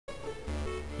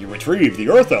You retrieved the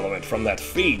earth element from that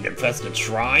fiend-infested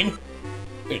shrine?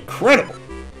 Incredible!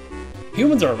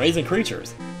 Humans are amazing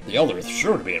creatures. The Elder is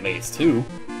sure to be amazed, too.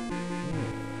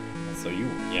 So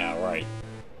yeah, right.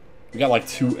 We got like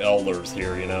 2 elders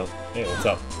here, you know. Hey, what's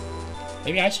up?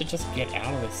 Maybe I should just get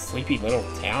out of this sleepy little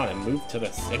town and move to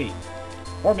the city.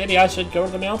 Or maybe I should go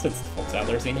to the mountains. Folks out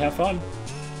there seem to have fun.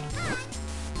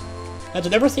 Had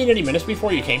you never seen any Minish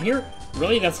before you came here?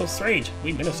 Really? That's so strange.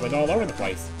 We Minish live all over the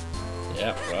place.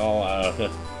 Yeah,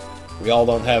 well, we all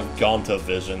don't have Gonta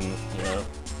vision, you know.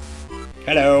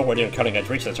 Hello, we're doing cutting-edge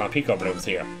research on Pico blooms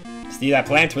here. See that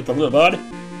plant with the little bud?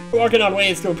 We're working on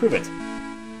ways to improve it.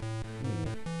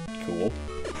 Cool.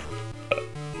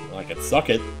 I could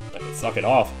suck it. I could suck it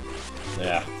off.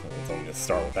 Yeah, so I'm gonna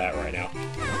start with that right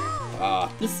now.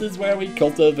 This is where we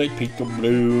cultivate Pico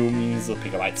blooms. The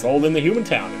Picolite sold in the human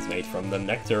town is made from the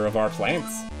nectar of our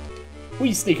plants.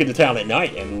 We sneak into town at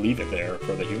night and leave it there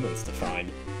for the humans to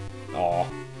find. Aw.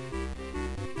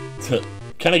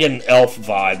 Kind of getting Elf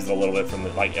vibes a little bit from the,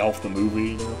 like Elf the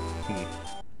movie, you know?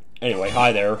 Anyway,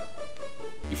 hi there.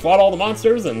 You fought all the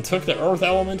monsters and took the earth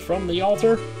element from the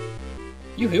altar?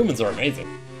 You humans are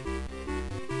amazing.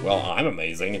 Well, I'm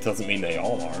amazing. It doesn't mean they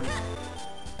all are.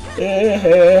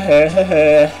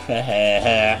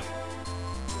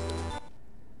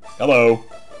 Hello.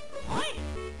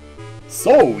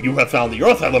 So, you have found the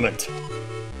earth element.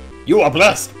 You are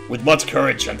blessed with much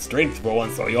courage and strength for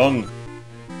one so young.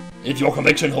 If your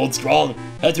conviction holds strong,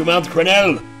 head to Mount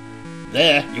Crenel.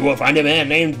 There, you will find a man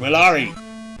named Melari.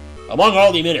 Among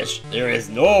all the Minish, there is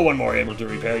no one more able to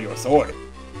repair your sword.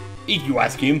 If you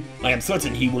ask him, I am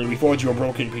certain he will reforge your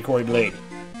broken Picori blade.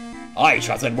 I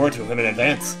shall send word to him in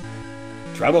advance.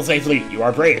 Travel safely, you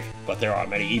are brave, but there are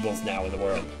many evils now in the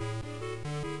world.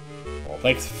 Well,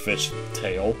 thanks, Fish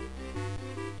Tail.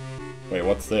 Wait,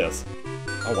 what's this?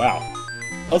 Oh, wow.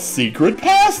 A secret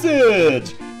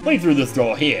passage! Lead through this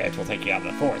door here, it will take you out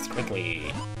of the forest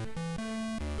quickly.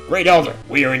 Great Elder,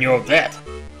 we are in your debt.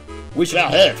 We shall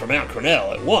head for Mount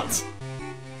Crenel at once.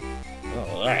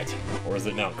 Alright. Or is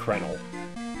it Mount Crenel?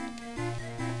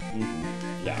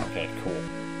 Yeah, okay, cool.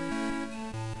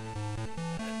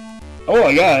 Oh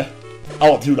my god!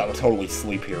 Oh, dude, I would totally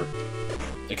sleep here.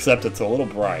 Except it's a little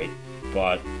bright,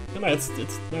 but you know, it's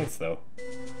nice though.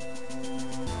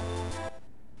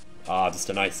 Just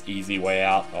a nice, easy way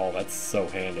out. Oh, that's so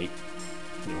handy.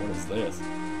 What is this?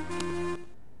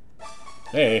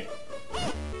 Hey.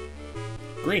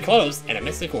 Green clothes and a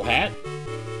mystical hat?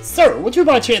 Sir, would you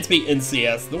by chance be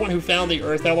NCS, the one who found the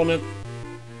earth element?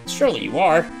 Surely you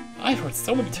are. I've heard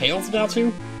so many tales about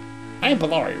you. I am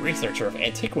Bellari, researcher of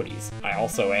antiquities. I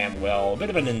also am, well, a bit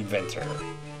of an inventor.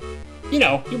 You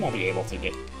know, you won't be able to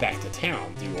get back to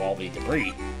town due to all the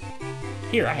debris.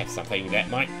 Here, I have something that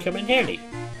might come in handy.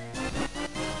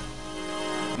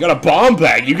 You got a bomb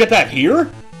bag? You get that here?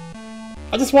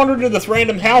 I just wandered into this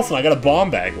random house and I got a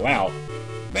bomb bag. Wow.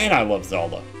 Man, I love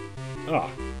Zelda. Ah,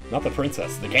 not the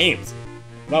princess, the games.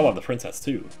 But I love the princess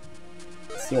too.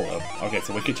 Still though. Okay,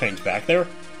 so we could change back there?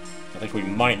 I think we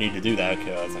might need to do that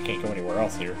because I can't go anywhere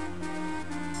else here.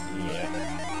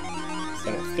 Yeah. So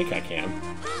I don't think I can.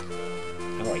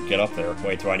 How do I get up there?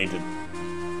 Wait, do I need to...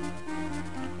 Hang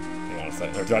on a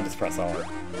second. Or do I just press R?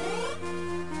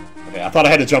 Okay, I thought I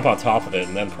had to jump on top of it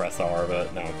and then press R,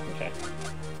 but no. Okay.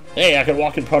 Hey, I can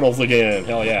walk in puddles again!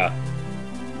 Hell yeah.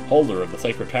 Holder of the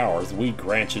sacred powers, we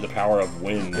grant you the power of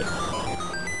wind.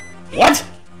 What?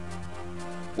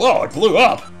 Whoa, it blew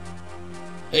up!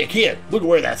 Hey kid, look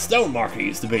where that stone marker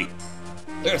used to be.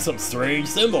 There's some strange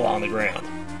symbol on the ground.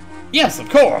 Yes, of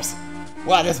course!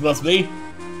 Why, this must be...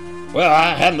 Well,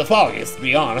 I haven't the foggiest, to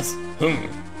be honest.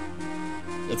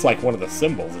 It's like one of the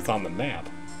symbols, it's on the map.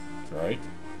 Right?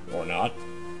 Or not.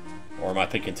 Or am I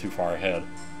thinking too far ahead?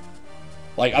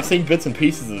 Like, I've seen bits and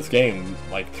pieces of this game,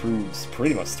 like, through,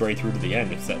 pretty much straight through to the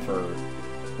end, except for,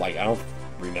 like, I don't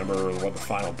remember what the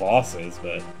final boss is,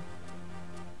 but...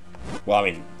 Well,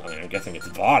 I mean, I'm guessing it's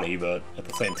body, but at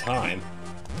the same time,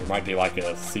 there might be, like,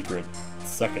 a secret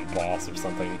second boss or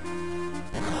something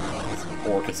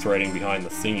orchestrating behind the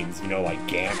scenes, you know, like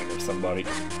Ganon or somebody.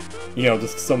 You know,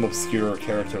 just some obscure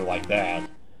character like that.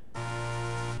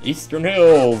 Eastern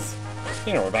Hills!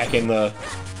 You know, we're back in the...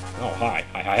 Oh, hi.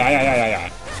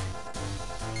 Hi.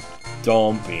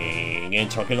 Dumping and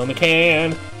chucking on the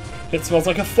can. It smells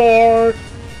like a fart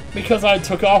because I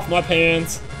took off my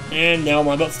pants and now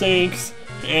my butt stinks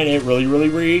and it really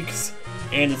reeks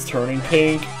and it's turning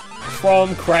pink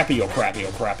from Crappio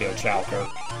Chaucer.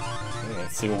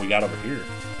 Let's see what we got over here.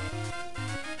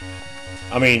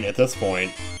 I mean, at this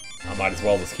point, I might as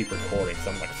well just keep recording because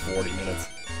I'm like 40 minutes.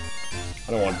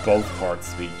 I don't want both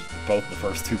parts to be, both the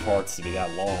first two parts to be that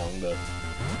long, but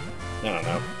I don't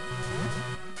know.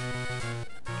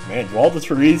 Man, do all the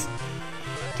tree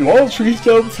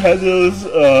stumps have those,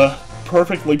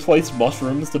 perfectly placed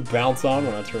mushrooms to bounce on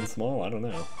when I turn small? I don't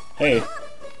know. Hey,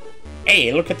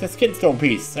 look at this kidstone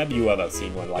piece. Have you ever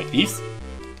seen one like these?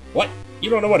 What? You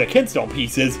don't know what a kidstone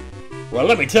piece is? Well,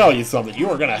 let me tell you something. You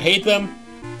are gonna hate them.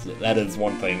 That is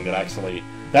one thing that actually...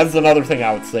 That's another thing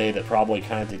I would say that probably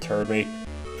kind of deterred me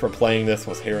from playing this,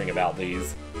 was hearing about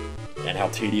these and how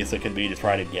tedious it can be to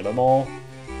try to get them all.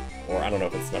 Or I don't know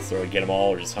if it's necessarily get them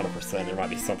all or just 100%. There might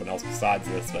be something else besides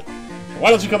this, but why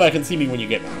don't you come back and see me when you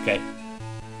get one, okay?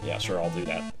 Yeah, sure, I'll do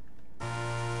that.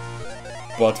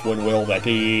 But when will that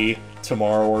be?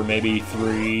 Tomorrow or maybe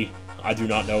 3? I do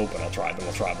not know, but I'll try. But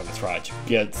I'll try to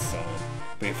get some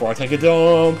before I take a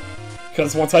dump.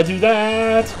 Because once I do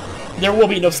that, there will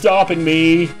be no stopping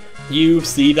me. You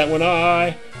see that when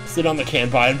I sit on the can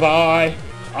by and by,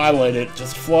 I let it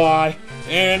just fly,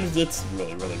 and it's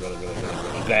really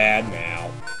bad now.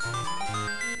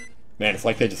 Man, it's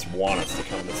like they just want us to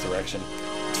come in this direction.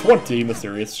 20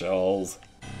 mysterious shells.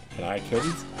 Can I kill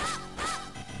these?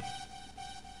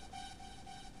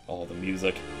 Oh, the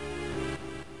music.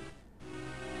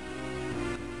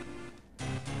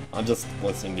 I'm just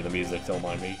listening to the music, don't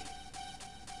mind me.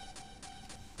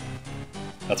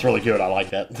 That's really good, I like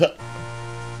that.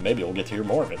 Maybe we'll get to hear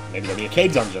more of it. Maybe there'll be a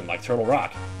cave dungeon like Turtle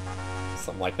Rock.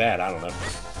 Something like that, I don't know.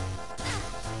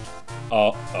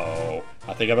 Uh-oh.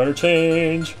 I think I better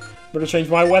change. Better change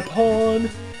my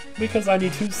weapon, because I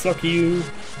need to suck you.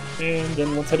 And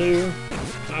then once I do,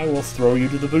 I will throw you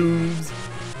to the boobs.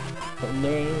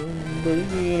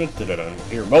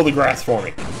 Here, mow the grass for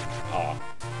me. Aw.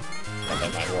 Thought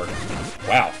that might work.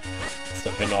 Wow.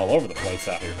 Stuff hitting all over the place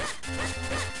out here.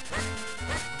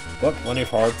 But plenty of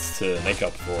hearts to make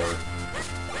up for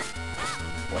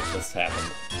what just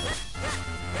happened.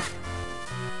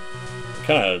 I'm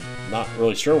kind of not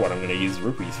really sure what I'm going to use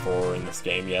rupees for in this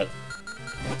game yet.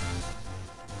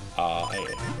 Hey,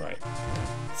 right.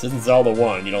 This isn't Zelda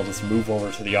 1, you don't just move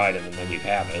over to the item and then you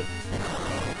have it.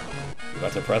 You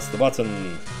have to press the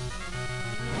button.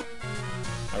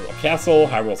 Hyrule Castle,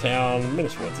 Hyrule Town,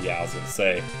 Minish Woods. Yeah, I was going to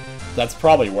say. That's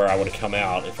probably where I would have come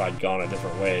out if I'd gone a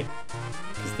different way.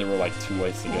 Because there were like 2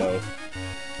 ways to go.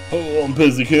 Oh, I'm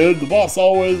busy, kid. The boss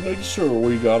always makes sure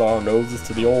we got our noses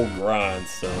to the old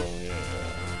grindstone. Yeah.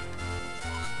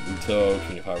 Luto,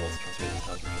 King of Hyrule's transmitted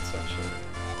time construction.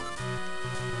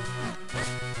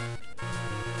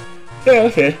 Yeah,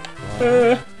 okay.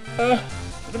 There's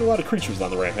been a lot of creatures on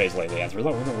the rampage lately. As a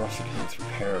result, we're gonna rush to get things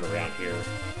repaired around here.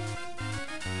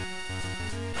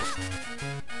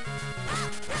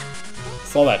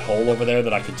 Saw that hole over there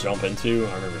that I could jump into.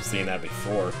 I remember seeing that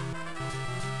before.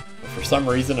 But for some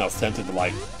reason, I was tempted to,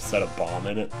 like, set a bomb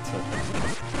in it. I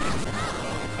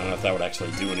don't know if that would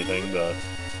actually do anything, but...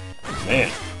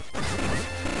 Man.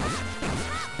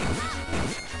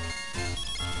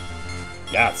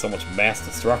 God, so much mass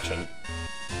destruction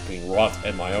being wrought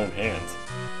in my own hands.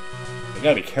 I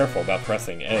gotta be careful about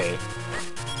pressing A. I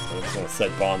just want to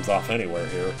set bombs off anywhere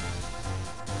here.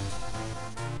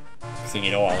 Next thing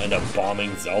you know, I'll end up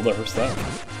bombing Zelda herself.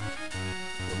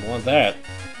 Wouldn't want that.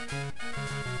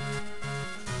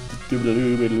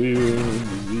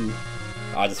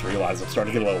 I just realized I'm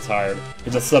starting to get a little tired.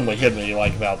 It just suddenly hit me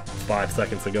like about 5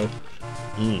 seconds ago.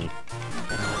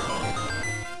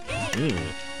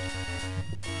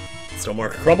 Stone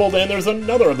marker crumbled, and there's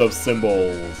another of those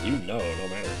symbols. You know, no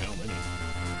matter how many.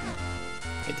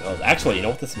 It does. Actually, you know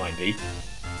what this might be?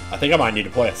 I think I might need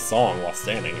to play a song while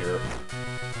standing here.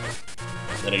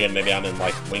 Then again, maybe I'm in,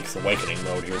 like, Link's Awakening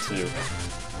mode here, too.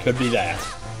 Could be that.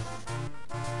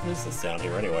 What is this down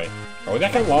here, anyway? Are we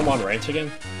back on Longmont Ranch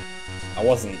again? I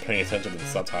wasn't paying attention to the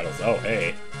subtitles. Oh,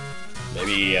 hey.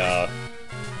 Maybe, I'm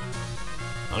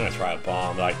gonna try a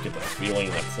bomb, but I get the feeling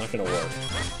that's not gonna work.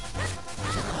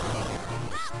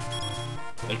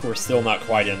 I think we're still not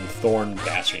quite in thorn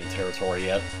bashing territory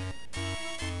yet.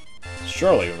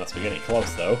 Surely we must be getting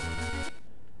close, though.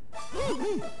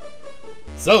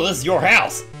 So, this is your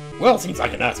house! Well, it seems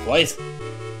like a nice place.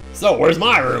 So, where's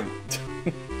my room?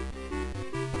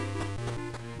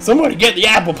 Somebody get the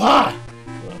apple pie!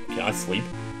 Well, can I sleep?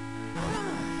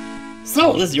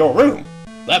 So, this is your room.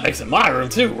 That makes it my room,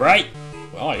 too, right?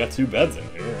 Well, I got 2 beds in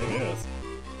here, I guess.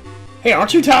 Hey,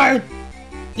 aren't you tired?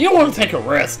 Do you want to take a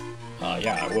rest?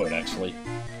 Yeah, I would, actually.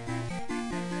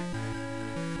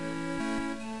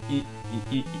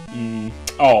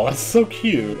 Oh, that's so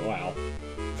cute. Wow.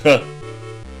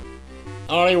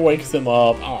 Oh, he wakes him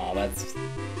up. Oh,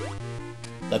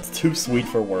 that's too sweet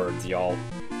for words, y'all.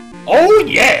 Oh,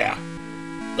 yeah!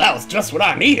 That was just what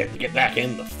I needed to get back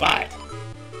in the fight.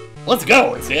 Let's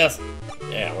go, sis.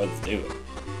 Yeah, let's do it.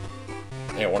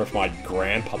 Hey, I wonder if my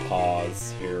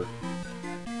grandpapa's here.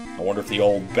 I wonder if the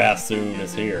old bassoon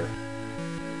is here.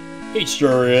 He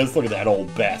sure is. Look at that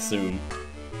old bassoon.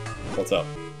 What's up?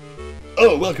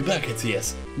 Oh, welcome back,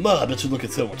 NCS. Ma, I bet you're looking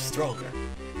so much stronger.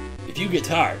 If you get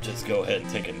tired, just go ahead and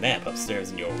take a nap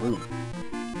upstairs in your room.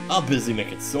 I'm busy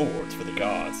making swords for the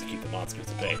gods to keep the monsters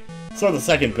at bay. So the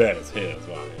second bed is his.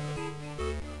 Well, yeah.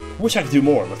 Wish I could do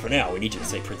more, but for now, we need you to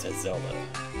save Princess Zelda.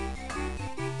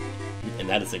 And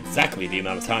that is exactly the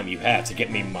amount of time you have to get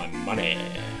me my money.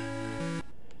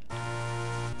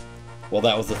 Well,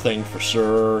 that was the thing for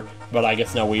sure, but I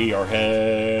guess now we are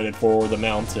headed for the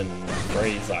mountain.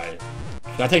 Can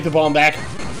I take the bomb back?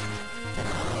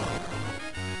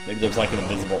 Maybe there's like an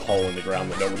invisible hole in the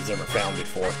ground that nobody's ever found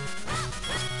before.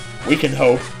 We can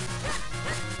hope.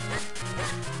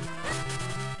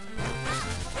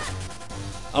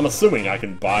 I'm assuming I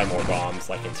can buy more bombs,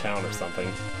 like in town or something.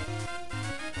 In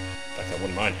fact, I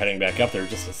wouldn't mind heading back up there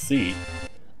just to see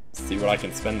what I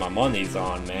can spend my monies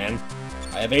on, man.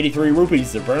 I have 83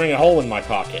 rupees, they're burning a hole in my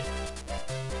pocket.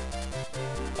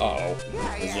 Uh-oh.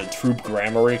 Is it Troop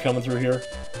Grammary coming through here?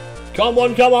 Come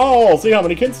one, come all! See how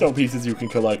many kinstone pieces you can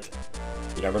collect.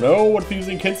 You never know what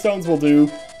fusing kinstones will do,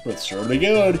 but it's sure to be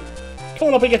good. Come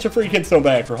on up and get your free kinstone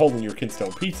bag for holding your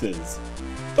kinstone pieces.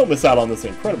 Don't miss out on this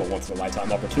incredible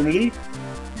once-in-a-lifetime opportunity.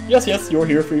 Yes, you're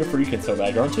here for your free kinstone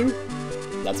bag, aren't you?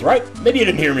 That's right. Maybe you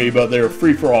didn't hear me, but they're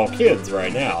free for all kids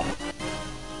right now.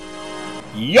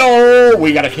 Yo!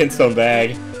 We got a kinstone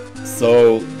bag.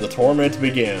 So, the torment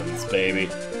begins, baby.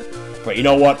 But you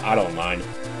know what? I don't mind.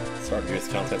 Start viewing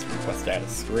contents request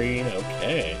status screen.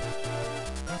 Okay.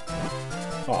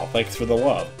 Oh, thanks for the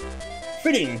love.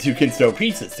 Fitting two kinstone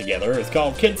pieces together is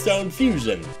called kinstone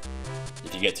fusion.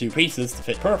 If you get two pieces to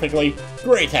fit perfectly,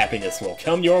 great happiness will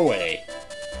come your way.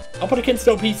 I'll put a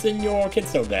kinstone piece in your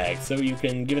kinstone bag so you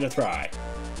can give it a try.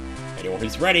 Anyone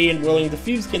who's ready and willing to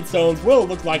fuse kinstones will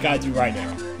look like I do right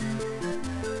now.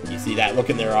 When you see that look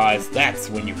in their eyes, that's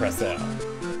when you press L.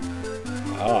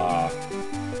 Ah.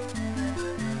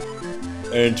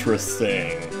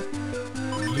 Interesting.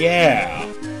 Yeah.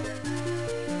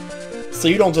 So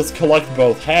you don't just collect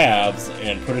both halves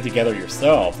and put it together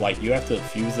yourself, like you have to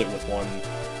fuse it with one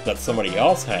that somebody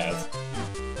else has.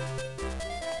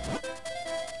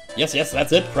 Yes,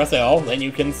 that's it. Press L, then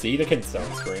you can see the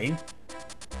kinstone screen.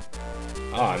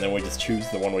 Ah, and then we just choose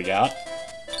the one we got.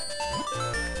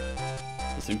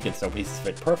 The two kinstone pieces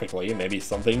fit perfectly, and maybe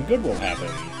something good will happen.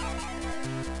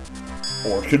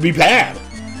 Or it could be bad!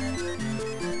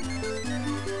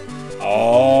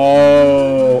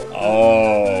 Oh,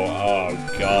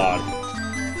 God.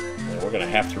 Well, we're gonna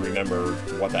have to remember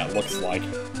what that looks like.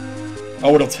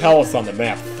 Oh, it'll tell us on the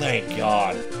map, thank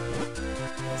God. I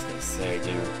was gonna say,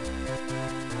 dude.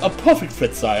 A perfect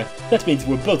fit, sire. That means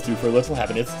we're both due for a little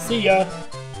happiness. See ya!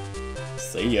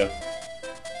 See ya.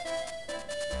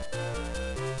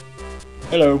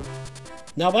 Hello.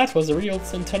 Now that was a real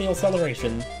centennial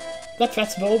celebration. That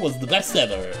festival was the best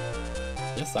ever.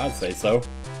 Yes, I'd say so.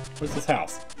 Where's this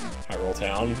house? Hyrule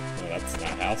Town. Oh, that's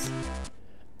not a house.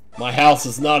 My house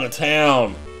is not a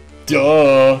town!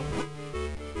 Duh!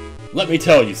 Let me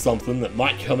tell you something that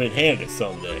might come in handy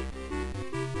someday.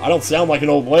 I don't sound like an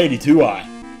old lady, do I?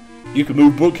 You can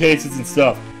move bookcases and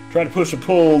stuff, try to push and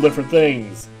pull different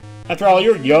things. After all,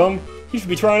 you're young. You should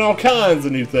be trying all kinds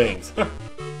of new things.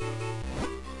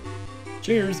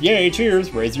 Cheers, yay,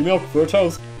 cheers. Raise your milk for a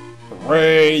toast.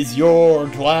 Raise your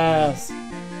glass.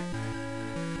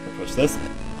 Push this.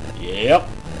 Yep.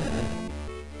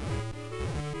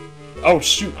 Oh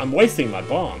shoot, I'm wasting my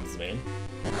bombs, man.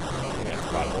 I have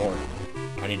to buy more.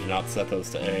 I need to not set those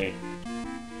to A.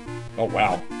 Oh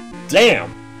wow.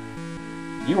 Damn!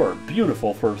 You are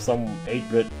beautiful for some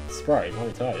 8-bit sprite, let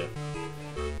me tell you.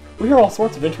 We hear all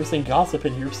sorts of interesting gossip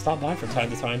in here. Stop by from time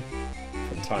to time.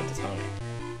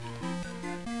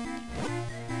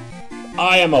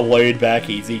 I am a laid-back,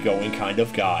 easygoing kind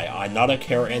of guy. I'm not a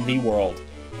care in the world.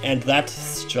 And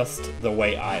that's just the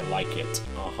way I like it.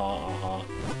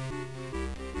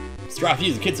 Strive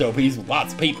using kids OPs with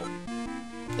lots of people.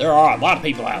 There are a lot of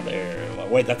people out there.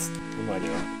 Wait, that's... What am I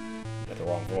doing? I got the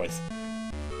wrong voice.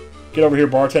 Get over here,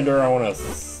 bartender. I want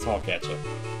to talk at you.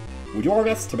 We do our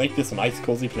best to make this a nice,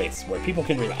 cozy place where people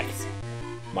can relax.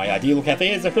 My ideal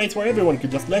cafe is a place where everyone can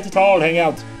just let it all hang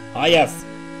out. Ah, yes.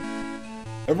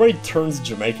 Everybody turns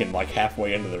Jamaican like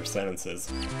halfway into their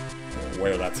sentences. I don't know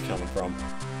where that's coming from.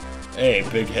 Hey,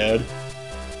 big head.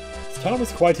 This town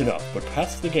is quite enough, but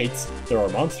past the gates, there are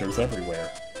monsters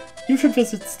everywhere. You should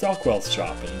visit Stockwell's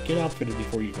shop and get outfitted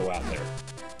before you go out there.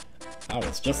 I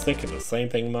was just thinking the same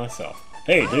thing myself.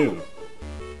 Hey, dude!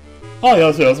 Oh,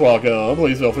 yes, welcome.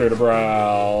 Please feel free to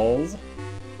browse.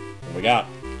 What we got?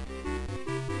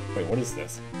 Wait, what is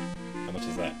this? How much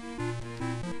is that?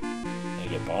 I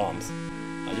get bombs.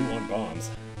 I do want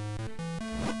bombs.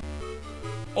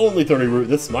 Only 30 root.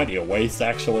 This might be a waste,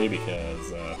 actually,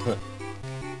 because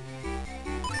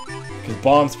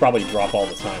bombs probably drop all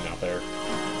the time out there.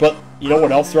 But, you know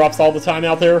what else drops all the time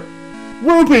out there?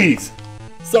 Rupees!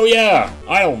 So yeah,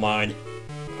 I don't mind.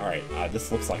 Alright,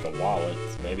 this looks like a wallet.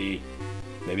 Maybe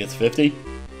it's 50?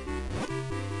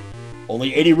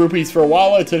 Only 80 rupees for a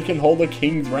wallet. It can hold a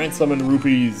king's ransom in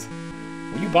rupees.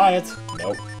 Will you buy it?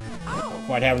 Nope. Don't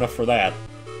quite have enough for that.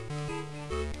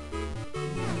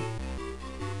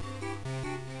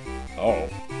 Oh.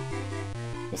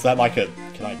 Was that like a...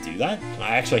 Can I do that? Can I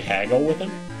actually haggle with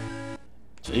him?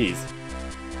 Jeez.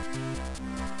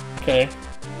 Okay.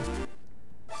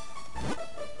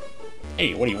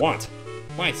 Hey, what do you want?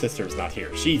 My sister's not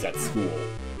here. She's at school.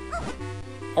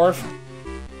 Arf.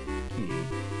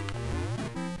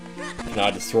 Can I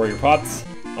destroy your pots?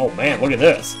 Oh man, look at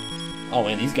this. Oh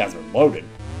man, these guys are loaded.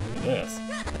 Look at this.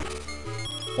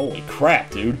 Holy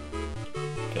crap, dude.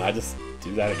 Can I just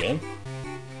do that again?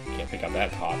 Can't pick up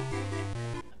that pot.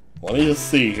 Let me just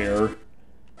see here.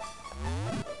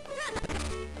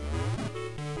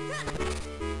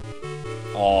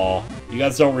 Aw, you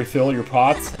guys don't refill your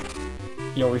pots?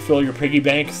 You don't refill your piggy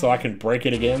bank so I can break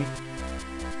it again?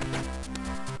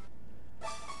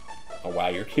 Oh wow,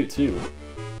 you're cute too.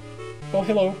 Oh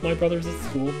hello, my brother's at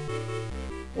school.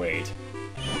 Wait.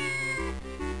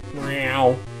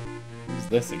 Meow. Who's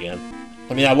this again?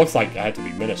 I mean, that looks like I have to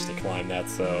be Minish to climb that,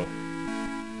 so...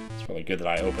 It's really good that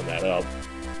I opened that up.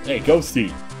 Hey,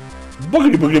 Ghosty!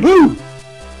 Boogity boogity boo!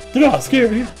 Did I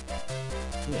scare you?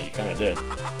 Yeah, you kinda did.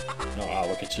 Oh wow,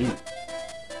 look at you.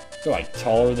 You're like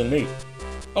taller than me.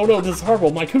 Oh no, this is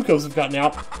horrible. My cuckoos have gotten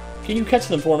out. Can you catch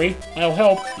them for me? I'll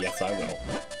help. Yes, I will.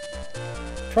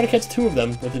 Try to catch 2 of them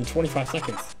within 25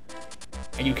 seconds.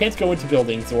 And you can't go into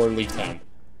buildings or leave town.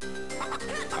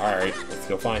 Alright, let's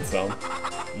go find some.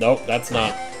 Nope, that's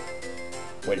not...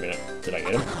 Wait a minute. Did I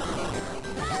get him?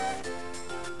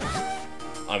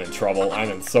 I'm in trouble. I'm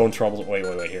in so in trouble. Wait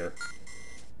here.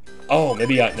 Oh,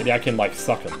 maybe I can, like,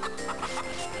 suck him.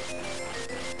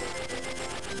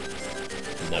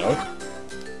 No?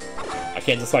 I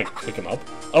can't just, like, pick him up?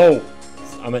 Oh!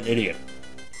 I'm an idiot.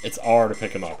 It's R to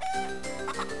pick him up.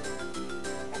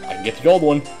 I can get the gold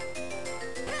one.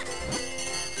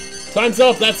 Time's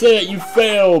up! That's it! You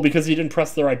failed because you didn't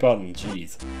press the right button.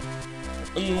 Jeez.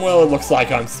 Well, it looks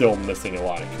like I'm still missing a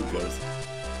lot of cuckoos.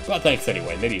 But thanks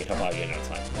anyway. Maybe you can help out again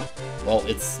another time. Well,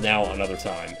 it's now another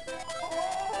time.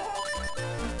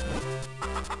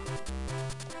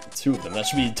 2 of them. That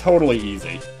should be totally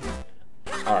easy.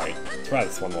 Alright, try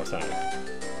this one more time.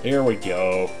 Here we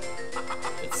go.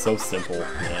 It's so simple, you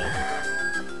know?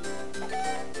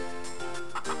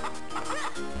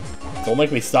 Don't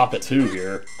make me stop at 2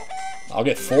 here. I'll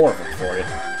get 4 of them for you.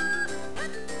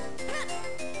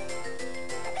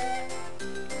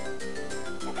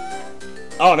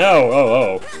 Oh no!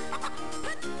 Oh.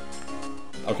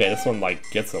 Okay, this one, like,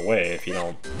 gets away if you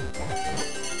don't...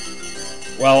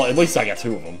 Well, at least I got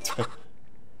 2 of them.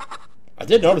 I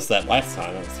did notice that last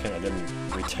time. I just kind of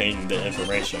didn't retain the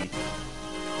information.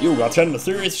 You got 10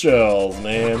 mysterious shells,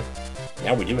 man.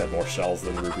 Now we do have more shells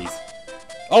than rupees.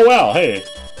 Oh wow, hey!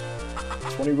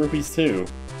 20 rupees too.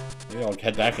 Maybe I'll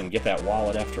head back and get that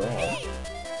wallet after all.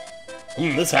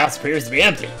 This house appears to be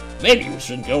empty. Maybe we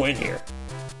shouldn't go in here.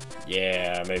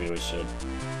 Yeah, maybe we should.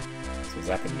 So is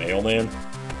that the mailman?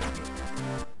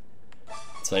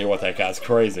 I'll tell you what, that guy's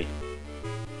crazy.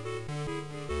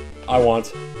 I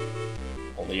want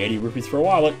only 80 rupees for a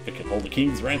wallet. It can hold a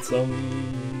king's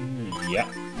ransom. Yeah.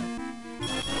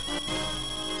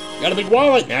 Got a big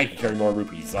wallet! Now you can carry more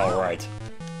rupees. Alright.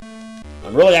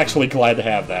 I'm really actually glad to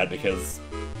have that, because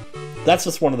that's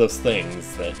just one of those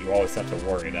things that you always have to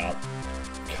worry about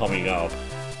coming up.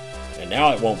 And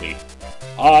now it won't be.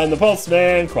 I'm the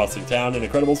postman, crossing town in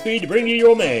incredible speed to bring you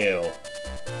your mail.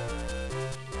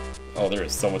 Oh, there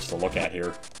is so much to look at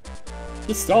here.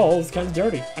 This stall is kind of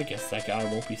dirty. I guess that guy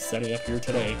won't be setting up here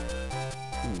today.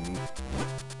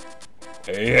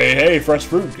 Hey, fresh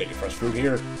fruit. Get your fresh fruit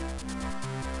here.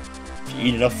 If you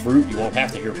eat enough fruit, you won't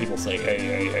have to hear people say,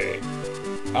 hey.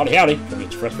 Howdy. Come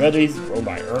get your fresh veggies, grown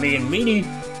by Ernie and Meanie.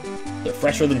 They're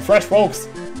fresher than fresh, folks.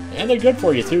 And they're good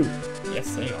for you, too.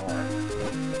 Yes, they are.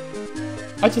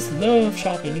 I just love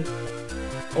shopping.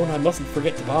 Oh, and I mustn't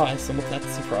forget to buy some of that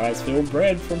surprise-filled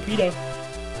bread from PETA.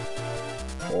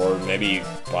 Or maybe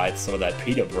buy some of that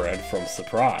pita bread from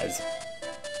Surprise.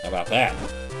 How about that?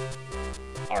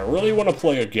 I really want to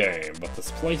play a game, but this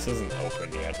place isn't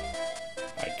open yet.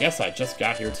 I guess I just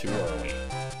got here too early.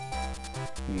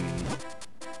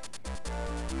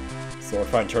 Sword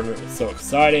fight tournament was so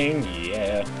exciting,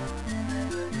 yeah.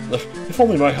 If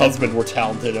only my husband were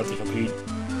talented enough to compete.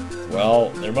 Well,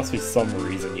 there must be some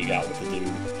reason you got with the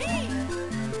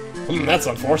dude. That's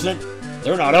unfortunate.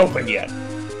 They're not open yet.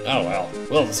 Oh well,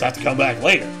 we'll just have to come back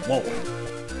later, won't we?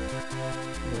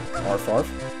 Arf arf.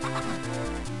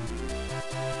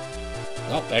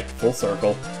 Oh, back to full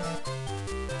circle.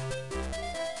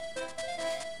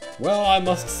 Well, I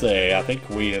must say, I think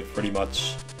we have pretty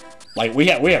much... Like, we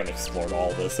haven't explored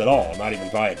all this at all, not even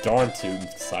by a darn tune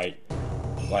site.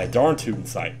 By a darn tune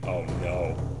site. Oh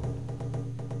no.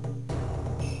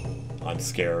 I'm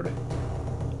scared.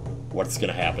 What's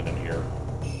gonna happen in here?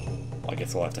 I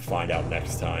guess we'll have to find out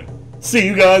next time. See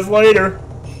you guys later!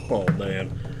 Oh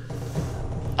man.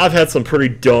 I've had some pretty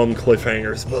dumb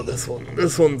cliffhangers, but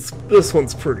this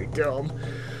one's pretty dumb.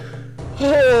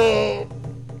 Oh,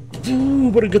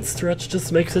 but a good stretch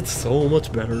just makes it so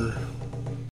much better.